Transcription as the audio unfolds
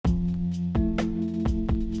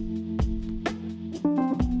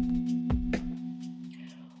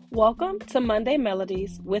Welcome to Monday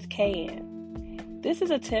Melodies with KayAnn. This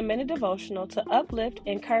is a 10-minute devotional to uplift,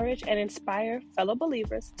 encourage, and inspire fellow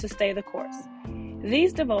believers to stay the course.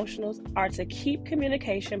 These devotionals are to keep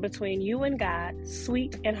communication between you and God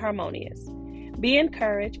sweet and harmonious. Be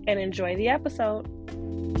encouraged and enjoy the episode.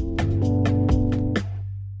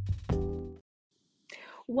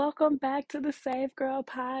 Welcome back to the Save Girl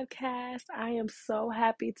podcast. I am so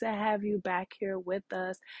happy to have you back here with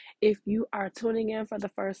us. If you are tuning in for the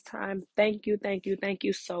first time, thank you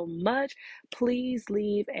so much. Please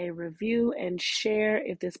leave a review and share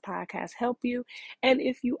if this podcast helped you. And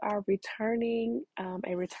if you are a returning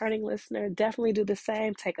listener, definitely do the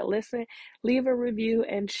same. Take a listen, leave a review,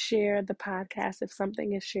 and share the podcast if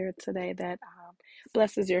something is shared today that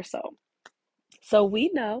blesses your soul. So we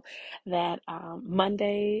know that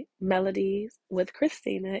Monday Melodies with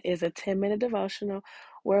Christina is a 10-minute devotional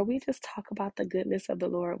where we just talk about the goodness of the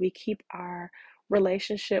Lord. We keep our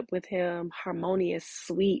relationship with Him harmonious,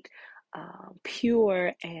 sweet,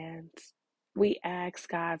 pure, and we ask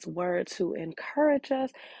God's word to encourage us,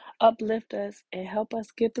 uplift us, and help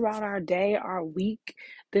us get throughout our day, our week,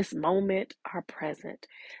 this moment, our present.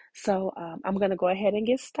 So I'm going to go ahead and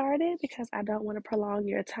get started because I don't want to prolong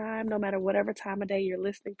your time. No matter whatever time of day you're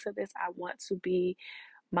listening to this, I want to be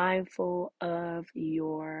mindful of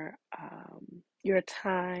your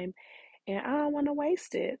time, and I don't want to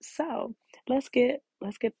waste it. So let's get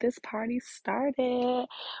this party started.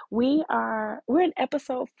 We're in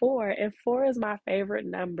episode 4, and 4 is my favorite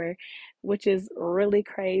number, which is really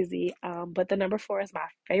crazy. But the number 4 is my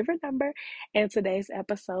favorite number, and today's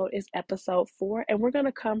episode is episode 4, and we're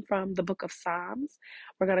gonna come from the book of Psalms.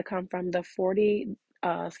 We're gonna come from the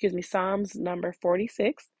Psalms number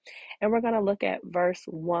 46, and we're gonna look at verse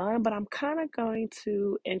 1. But I'm kind of going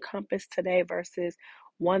to encompass today verses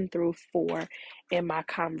 1 through 4 in my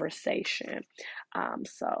conversation.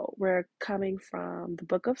 So we're coming from the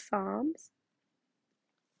book of Psalms,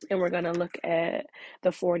 and we're going to look at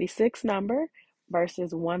the 46 number,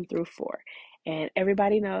 verses 1 through 4. And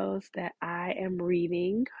everybody knows that I am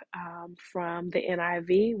reading from the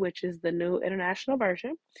NIV, which is the New International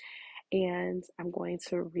Version. And I'm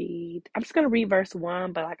just going to read verse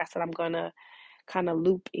 1, but like I said, I'm going to kind of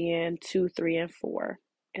loop in 2, 3, and 4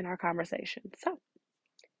 in our conversation. So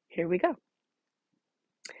here we go.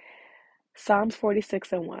 Psalms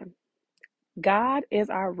 46 and 1. God is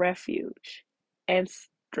our refuge and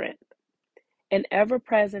strength, an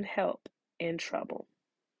ever-present help in trouble.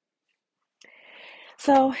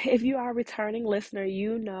 So if you are a returning listener,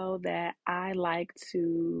 you know that I like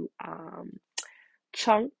to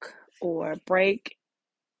chunk or break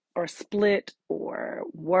or split or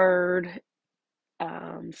word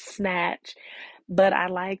snatch, but I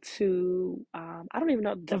like to I don't even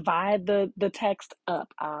know, divide the text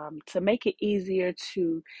up to make it easier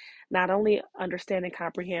to not only understand and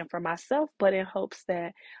comprehend for myself, but in hopes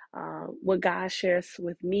that what God shares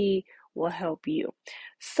with me will help you.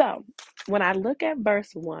 So when I look at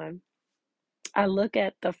verse 1, I look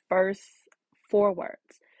at the first 4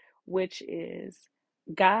 words, which is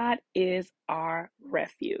God is our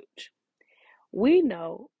refuge. We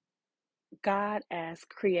know God as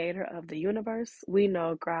creator of the universe. We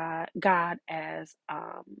know God as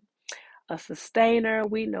a sustainer.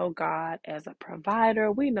 We know God as a provider.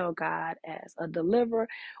 We know God as a deliverer.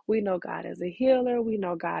 We know God as a healer. We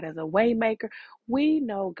know God as a waymaker. We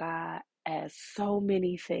know God as so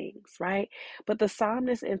many things, right? But the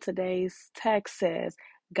psalmist in today's text says,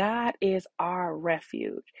 God is our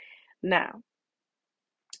refuge. Now,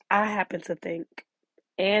 I happen to think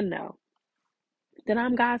and know that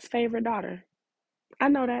I'm God's favorite daughter. I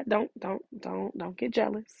know that. Don't get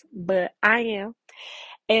jealous, but I am.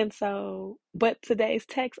 And so, but today's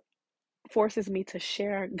text forces me to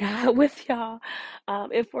share God with y'all.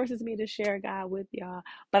 It forces me to share God with y'all.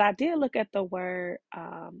 But I did look at the word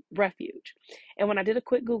refuge. And when I did a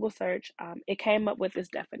quick Google search, it came up with this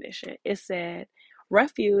definition. It said,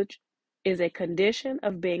 refuge is a condition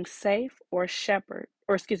of being safe or sheltered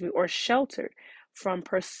from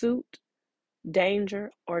pursuit,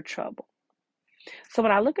 danger, or trouble. So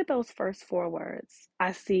when I look at those first 4 words,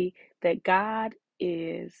 I see that God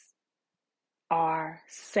is our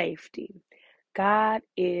safety. God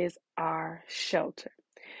is our shelter.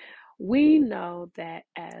 We know that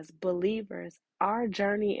as believers, our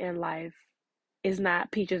journey in life is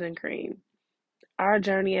not peaches and cream. Our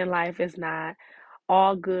journey in life is not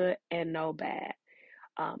all good and no bad.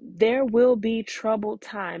 There will be troubled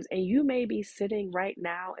times, and you may be sitting right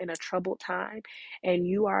now in a troubled time and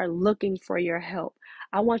you are looking for your help.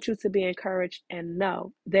 I want you to be encouraged and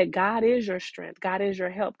know that God is your strength, God is your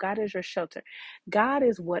help, God is your shelter. God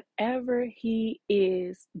is whatever He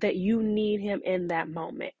is that you need Him in that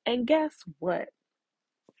moment. And guess what?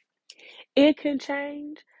 It can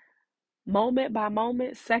change moment by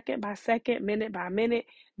moment, second by second, minute by minute,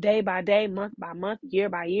 day by day, month by month, year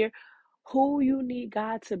by year. Who you need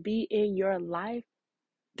God to be in your life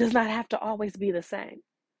does not have to always be the same.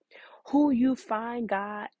 Who you find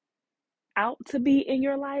God out to be in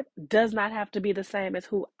your life does not have to be the same as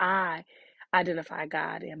who I identify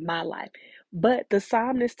God in my life. But the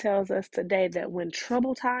psalmist tells us today that when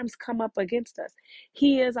troubled times come up against us,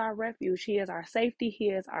 He is our refuge, He is our safety, He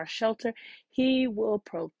is our shelter. He will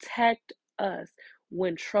protect us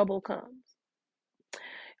when trouble comes.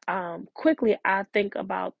 Quickly, I think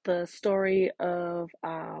about the story of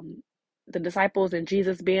the disciples and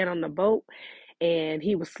Jesus being on the boat, and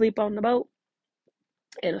He was asleep on the boat,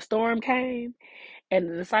 and a storm came, and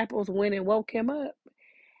the disciples went and woke Him up.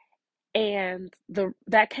 And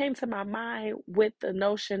that came to my mind with the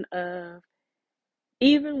notion of,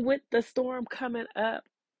 even with the storm coming up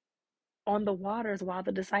on the waters while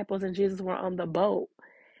the disciples and Jesus were on the boat,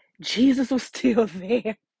 Jesus was still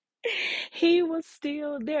there. He was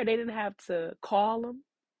still there. They didn't have to call Him.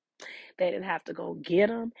 They didn't have to go get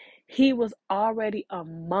Him. He was already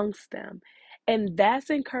amongst them. And that's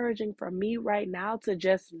encouraging for me right now, to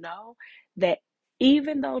just know that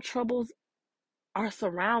even though troubles are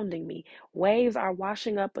surrounding me, waves are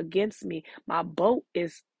washing up against me, my boat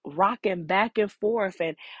is rocking back and forth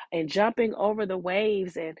and jumping over the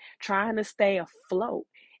waves and trying to stay afloat.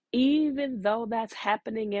 Even though that's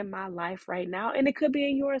happening in my life right now, and it could be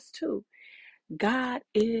in yours too, God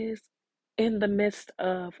is in the midst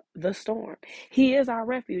of the storm. He is our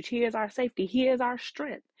refuge. He is our safety. He is our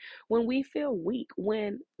strength. When we feel weak,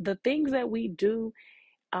 when the things that we do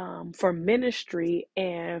for ministry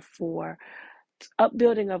and for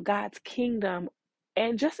upbuilding of God's kingdom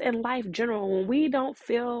and just in life general, when we don't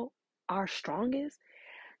feel our strongest,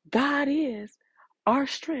 God is our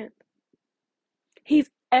strength. He's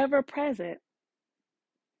ever present.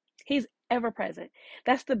 He's ever present.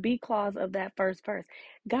 That's the B clause of that first verse.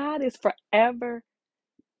 God is forever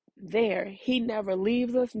there. He never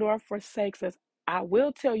leaves us nor forsakes us. I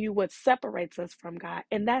will tell you what separates us from God,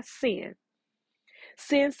 and that's sin.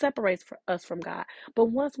 Sin separates us from God. But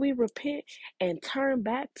once we repent and turn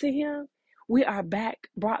back to Him, we are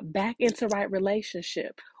brought back into right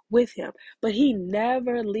relationship with Him. But He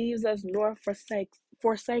never leaves us nor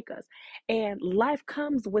forsake us. And life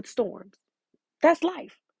comes with storms. That's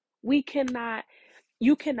life. We cannot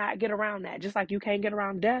You cannot get around that. Just like you can't get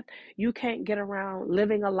around death, you can't get around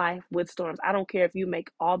living a life with storms. I don't care if you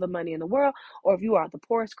make all the money in the world or if you are the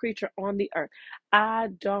poorest creature on the earth. I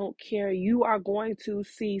don't care. You are going to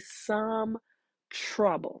see some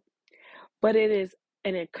trouble. But it is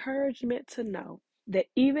an encouragement to know that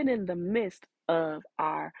even in the midst of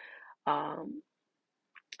our um,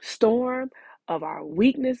 storm, of our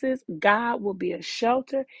weaknesses, God will be a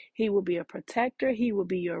shelter. He will be a protector. He will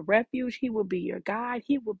be your refuge. He will be your guide.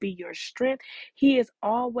 He will be your strength. He is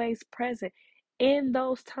always present in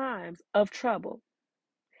those times of trouble.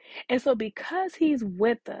 And so, because He's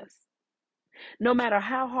with us, no matter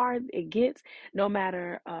how hard it gets, no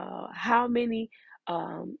matter how many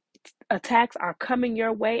um, attacks are coming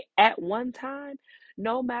your way at one time,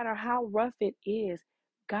 no matter how rough it is,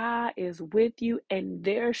 God is with you, and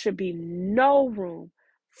there should be no room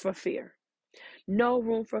for fear. No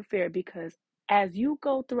room for fear, because as you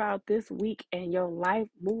go throughout this week and your life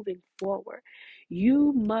moving forward,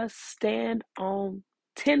 you must stand on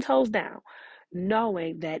 10 toes down,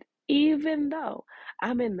 knowing that even though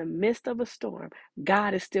I'm in the midst of a storm,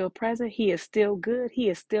 God is still present. He is still good. He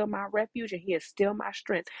is still my refuge, and He is still my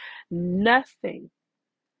strength. Nothing,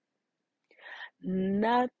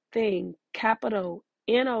 nothing, capital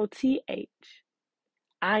NOTHING,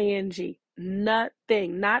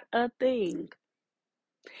 nothing, not a thing,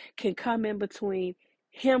 can come in between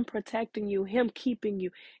Him protecting you, Him keeping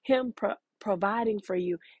you, Him providing for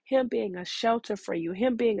you, Him being a shelter for you,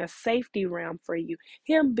 Him being a safety realm for you,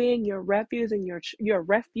 Him being your refuge and your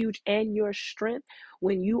refuge and your strength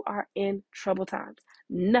when you are in troubled times.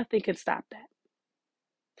 Nothing can stop that.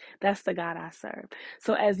 That's the God I serve.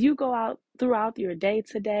 So as you go out throughout your day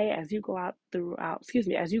today, as you go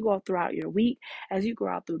throughout your week, as you go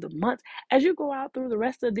out through the months, as you go out through the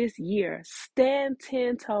rest of this year, stand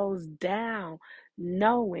 10 toes down,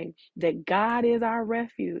 knowing that God is our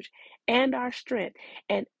refuge and our strength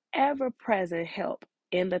and ever present help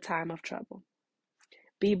in the time of trouble.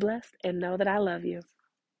 Be blessed and know that I love you.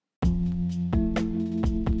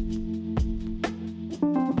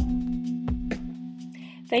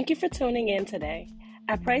 Thank you for tuning in today.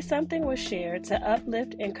 I pray something was shared to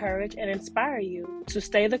uplift, encourage, and inspire you to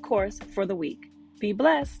stay the course for the week. Be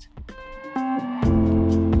blessed.